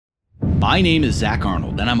My name is Zach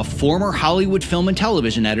Arnold, and I'm a former Hollywood film and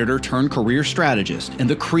television editor turned career strategist and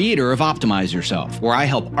the creator of Optimize Yourself, where I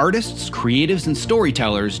help artists, creatives, and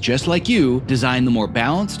storytellers just like you design the more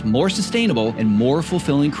balanced, more sustainable, and more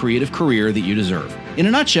fulfilling creative career that you deserve. In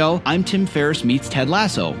a nutshell, I'm Tim Ferriss meets Ted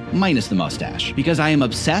Lasso, minus the mustache, because I am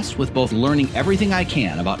obsessed with both learning everything I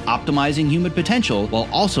can about optimizing human potential while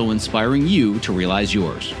also inspiring you to realize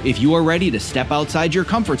yours. If you are ready to step outside your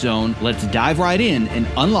comfort zone, let's dive right in and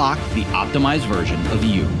unlock the optimized version of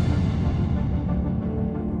you.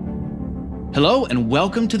 Hello and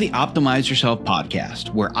welcome to the Optimize Yourself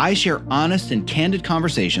podcast, where I share honest and candid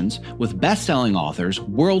conversations with best-selling authors,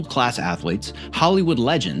 world-class athletes, Hollywood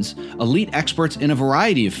legends, elite experts in a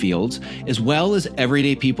variety of fields, as well as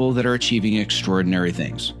everyday people that are achieving extraordinary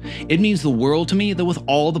things. It means the world to me that with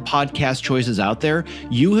all the podcast choices out there,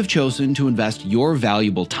 you have chosen to invest your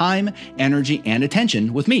valuable time, energy, and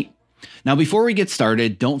attention with me. Now, before we get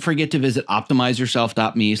started, don't forget to visit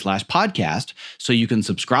optimizeyourself.me/podcast so you can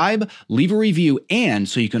subscribe, leave a review, and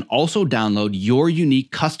so you can also download your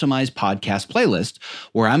unique customized podcast playlist,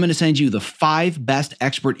 where I'm going to send you the 5 best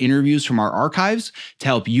expert interviews from our archives to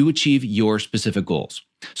help you achieve your specific goals.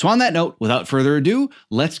 So on that note, without further ado,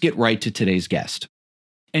 let's get right to today's guest.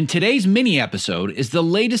 And today's mini episode is the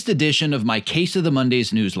latest edition of my Case of the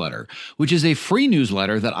Mondays newsletter, which is a free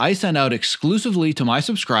newsletter that I send out exclusively to my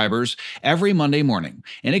subscribers every Monday morning.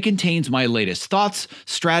 And it contains my latest thoughts,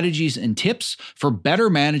 strategies, and tips for better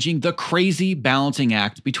managing the crazy balancing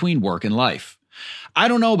act between work and life. I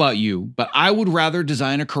don't know about you, but I would rather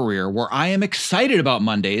design a career where I am excited about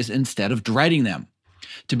Mondays instead of dreading them.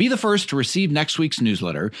 To be the first to receive next week's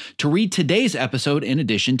newsletter, to read today's episode in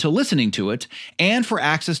addition to listening to it, and for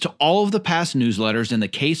access to all of the past newsletters in the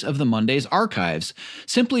Case of the Mondays archives,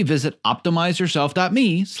 simply visit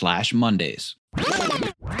optimizeyourself.me/Mondays.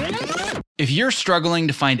 If you're struggling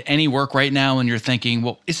to find any work right now and you're thinking,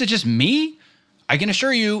 well, is it just me? I can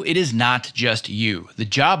assure you it is not just you. The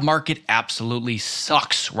job market absolutely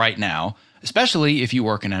sucks right now, especially if you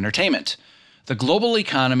work in entertainment. The global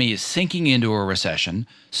economy is sinking into a recession,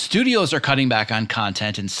 studios are cutting back on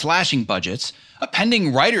content and slashing budgets, a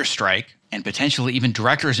pending writer's strike, and potentially even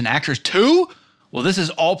directors and actors too? Well, this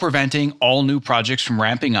is all preventing all new projects from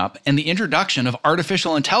ramping up, and the introduction of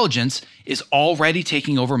artificial intelligence is already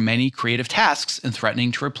taking over many creative tasks and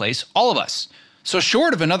threatening to replace all of us. So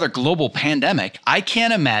short of another global pandemic, I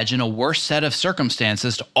can't imagine a worse set of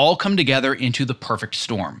circumstances to all come together into the perfect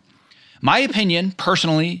storm. My opinion,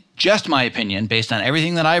 personally, just my opinion, based on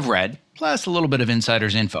everything that I've read, plus a little bit of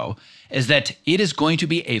insider's info, is that it is going to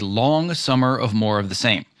be a long summer of more of the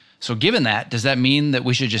same. So given that, does that mean that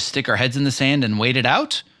we should just stick our heads in the sand and wait it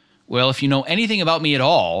out? Well, if you know anything about me at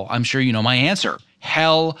all, I'm sure you know my answer.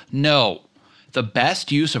 Hell no. The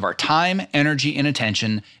best use of our time, energy, and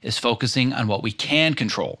attention is focusing on what we can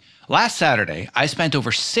control. Last Saturday, I spent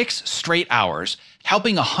over 6 straight hours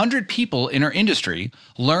helping 100 people in our industry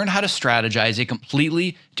learn how to strategize a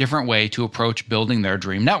completely different way to approach building their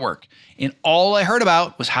dream network. And all I heard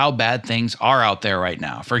about was how bad things are out there right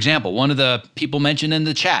now. For example, one of the people mentioned in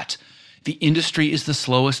the chat, the industry is the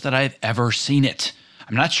slowest that I've ever seen it.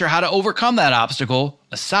 I'm not sure how to overcome that obstacle,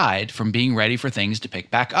 aside from being ready for things to pick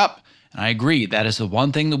back up. And I agree, that is the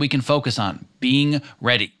one thing that we can focus on, being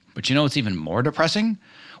ready. But you know what's even more depressing?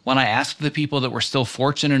 When I asked the people that were still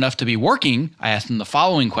fortunate enough to be working, I asked them the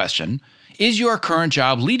following question: is your current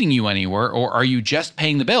job leading you anywhere, or are you just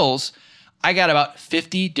paying the bills? I got about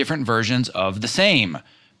 50 different versions of the same.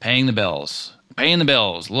 Paying the bills, a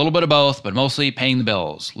little bit of both, but mostly paying the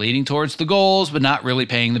bills. Leading towards the goals, but not really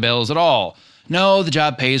paying the bills at all. No, the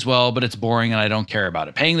job pays well, but it's boring and I don't care about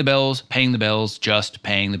it. Paying the bills, just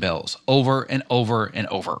paying the bills. Over and over and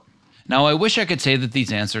over. Now, I wish I could say that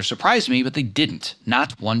these answers surprised me, but they didn't.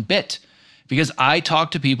 Not one bit. Because I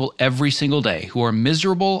talk to people every single day who are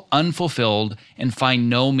miserable, unfulfilled, and find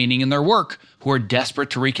no meaning in their work, who are desperate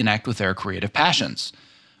to reconnect with their creative passions.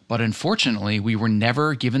 But unfortunately, we were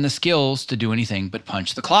never given the skills to do anything but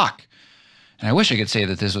punch the clock. And I wish I could say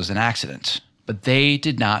that this was an accident, but they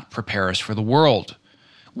did not prepare us for the world.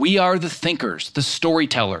 We are the thinkers, the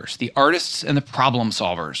storytellers, the artists, and the problem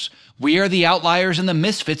solvers. We are the outliers and the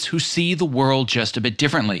misfits who see the world just a bit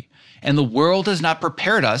differently. And the world has not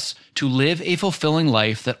prepared us to live a fulfilling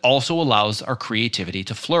life that also allows our creativity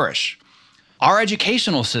to flourish. Our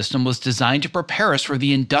educational system was designed to prepare us for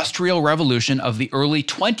the industrial revolution of the early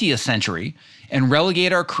 20th century and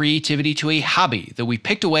relegate our creativity to a hobby that we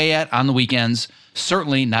picked away at on the weekends,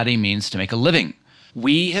 certainly not a means to make a living.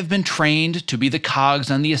 We have been trained to be the cogs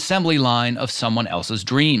on the assembly line of someone else's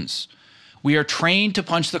dreams. We are trained to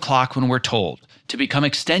punch the clock when we're told, to become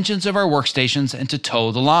extensions of our workstations and to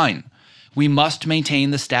toe the line. We must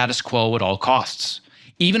maintain the status quo at all costs,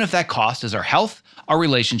 even if that cost is our health, our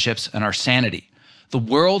relationships, and our sanity. The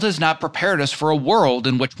world has not prepared us for a world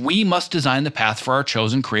in which we must design the path for our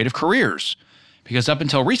chosen creative careers. Because up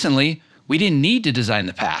until recently, we didn't need to design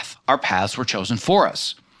the path. Our paths were chosen for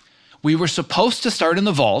us. We were supposed to start in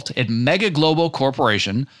the vault at Mega Global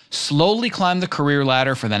Corporation, slowly climb the career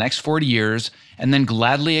ladder for the next 40 years, and then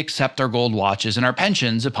gladly accept our gold watches and our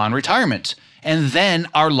pensions upon retirement. And then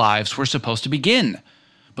our lives were supposed to begin.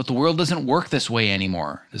 But the world doesn't work this way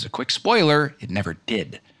anymore. As a quick spoiler, it never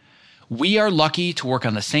did. We are lucky to work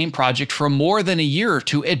on the same project for more than a year or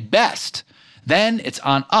two at best. Then it's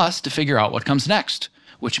on us to figure out what comes next,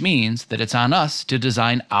 which means that it's on us to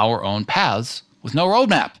design our own paths with no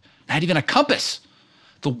roadmap, not even a compass.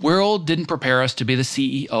 The world didn't prepare us to be the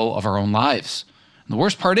CEO of our own lives. And the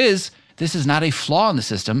worst part is, this is not a flaw in the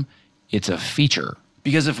system, it's a feature.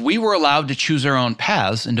 Because if we were allowed to choose our own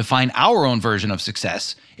paths and define our own version of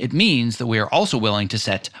success, it means that we are also willing to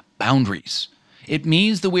set boundaries. It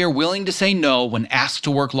means that we are willing to say no when asked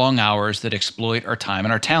to work long hours that exploit our time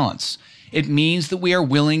and our talents. It means that we are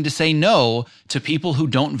willing to say no to people who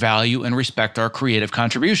don't value and respect our creative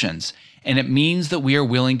contributions. And it means that we are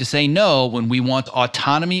willing to say no when we want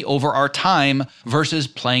autonomy over our time versus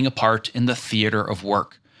playing a part in the theater of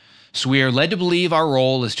work. So we are led to believe our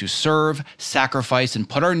role is to serve, sacrifice, and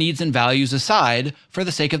put our needs and values aside for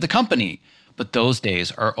the sake of the company. But those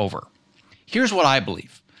days are over. Here's what I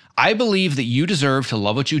believe. I believe that you deserve to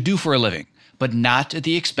love what you do for a living, but not at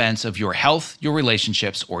the expense of your health, your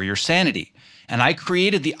relationships, or your sanity. And I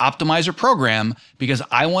created the Optimizer program because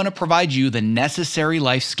I want to provide you the necessary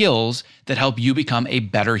life skills that help you become a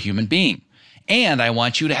better human being. And I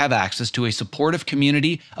want you to have access to a supportive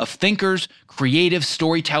community of thinkers, creative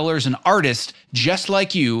storytellers, and artists just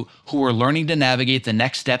like you who are learning to navigate the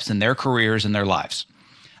next steps in their careers and their lives.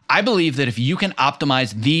 I believe that if you can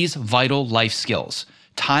optimize these vital life skills,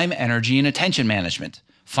 time, energy, and attention management,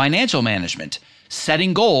 financial management,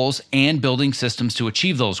 setting goals, and building systems to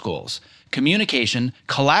achieve those goals, communication,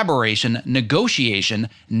 collaboration, negotiation,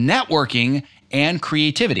 networking, and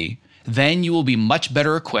creativity, then you will be much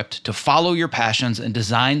better equipped to follow your passions and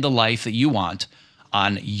design the life that you want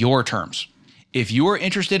on your terms. If you are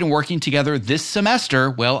interested in working together this semester,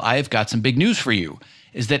 well, I've got some big news for you,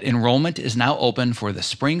 is that enrollment is now open for the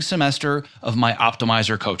spring semester of my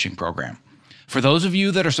Optimizer coaching program. For those of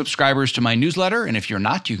you that are subscribers to my newsletter, and if you're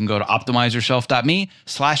not, you can go to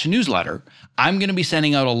optimizeyourself.me/newsletter. I'm going to be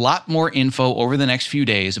sending out a lot more info over the next few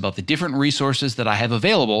days about the different resources that I have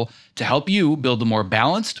available to help you build a more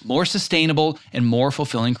balanced, more sustainable, and more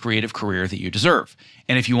fulfilling creative career that you deserve.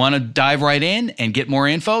 And if you want to dive right in and get more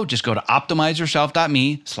info, just go to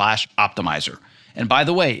optimizeyourself.me/optimizer. And by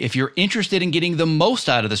the way, if you're interested in getting the most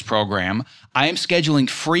out of this program, I am scheduling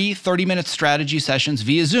free 30-minute strategy sessions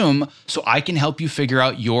via Zoom so I can help you figure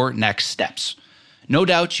out your next steps. No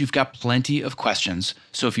doubt you've got plenty of questions,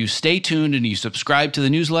 so if you stay tuned and you subscribe to the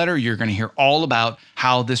newsletter, you're going to hear all about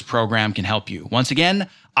how this program can help you. Once again,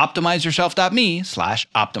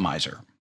 optimizeyourself.me/optimizer.